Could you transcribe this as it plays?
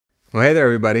Well, hey there,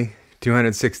 everybody.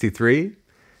 263.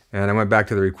 And I went back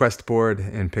to the request board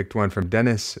and picked one from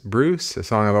Dennis Bruce, a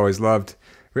song I've always loved,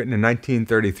 written in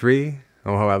 1933.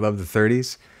 Oh, how I love the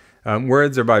 30s.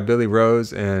 Words are by Billy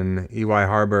Rose and E.Y.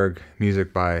 Harburg.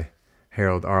 Music by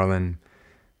Harold Arlen.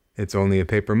 It's Only a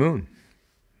Paper Moon.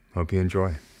 Hope you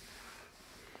enjoy.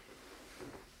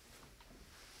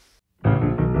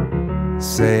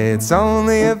 Say it's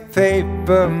only a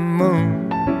paper moon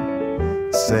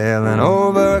sailing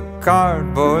over a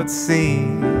cardboard sea,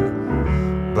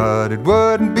 but it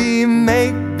wouldn't be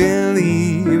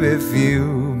make-believe if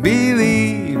you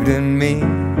believed in me.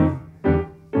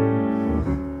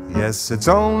 Yes, it's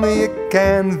only a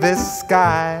canvas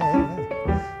sky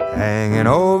hanging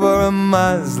over a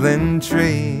muslin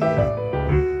tree,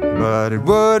 but it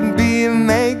wouldn't be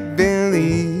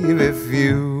make-believe if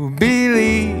you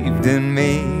believed in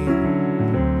me.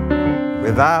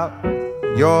 Without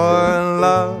your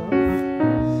love,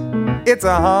 it's a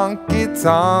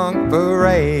honky-tonk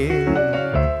parade.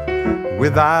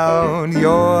 Without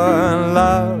your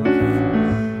love,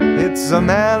 it's a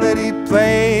melody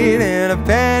played in a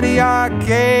penny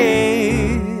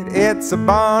arcade. It's a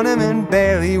Barnum and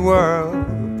Bailey world,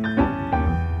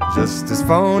 just as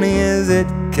phony as it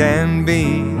can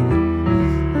be,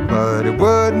 but it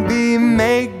wouldn't be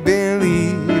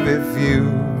make-believe if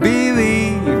you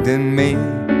believed in me.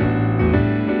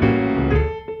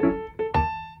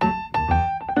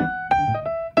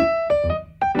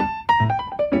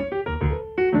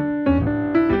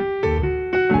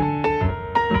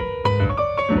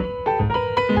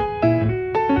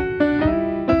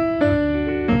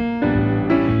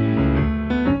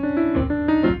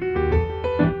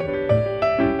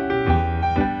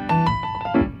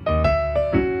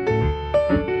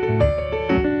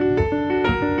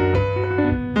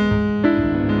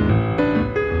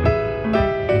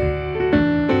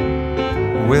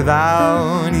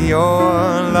 Without your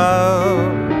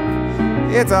love,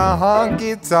 it's a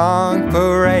honky-tonk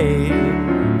parade.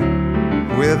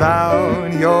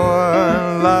 Without your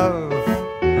love,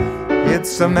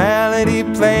 it's a melody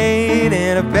played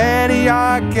in a penny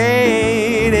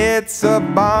arcade. It's a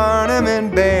Barnum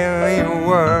and Bailey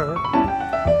world,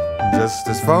 just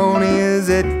as phony as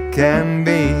it can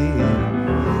be,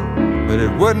 but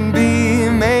it wouldn't be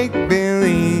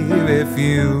make-believe if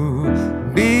you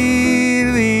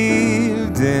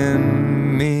believed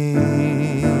in me.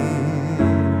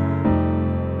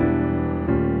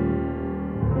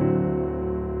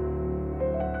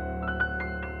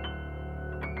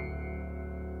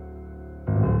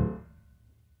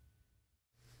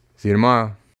 See you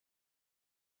tomorrow.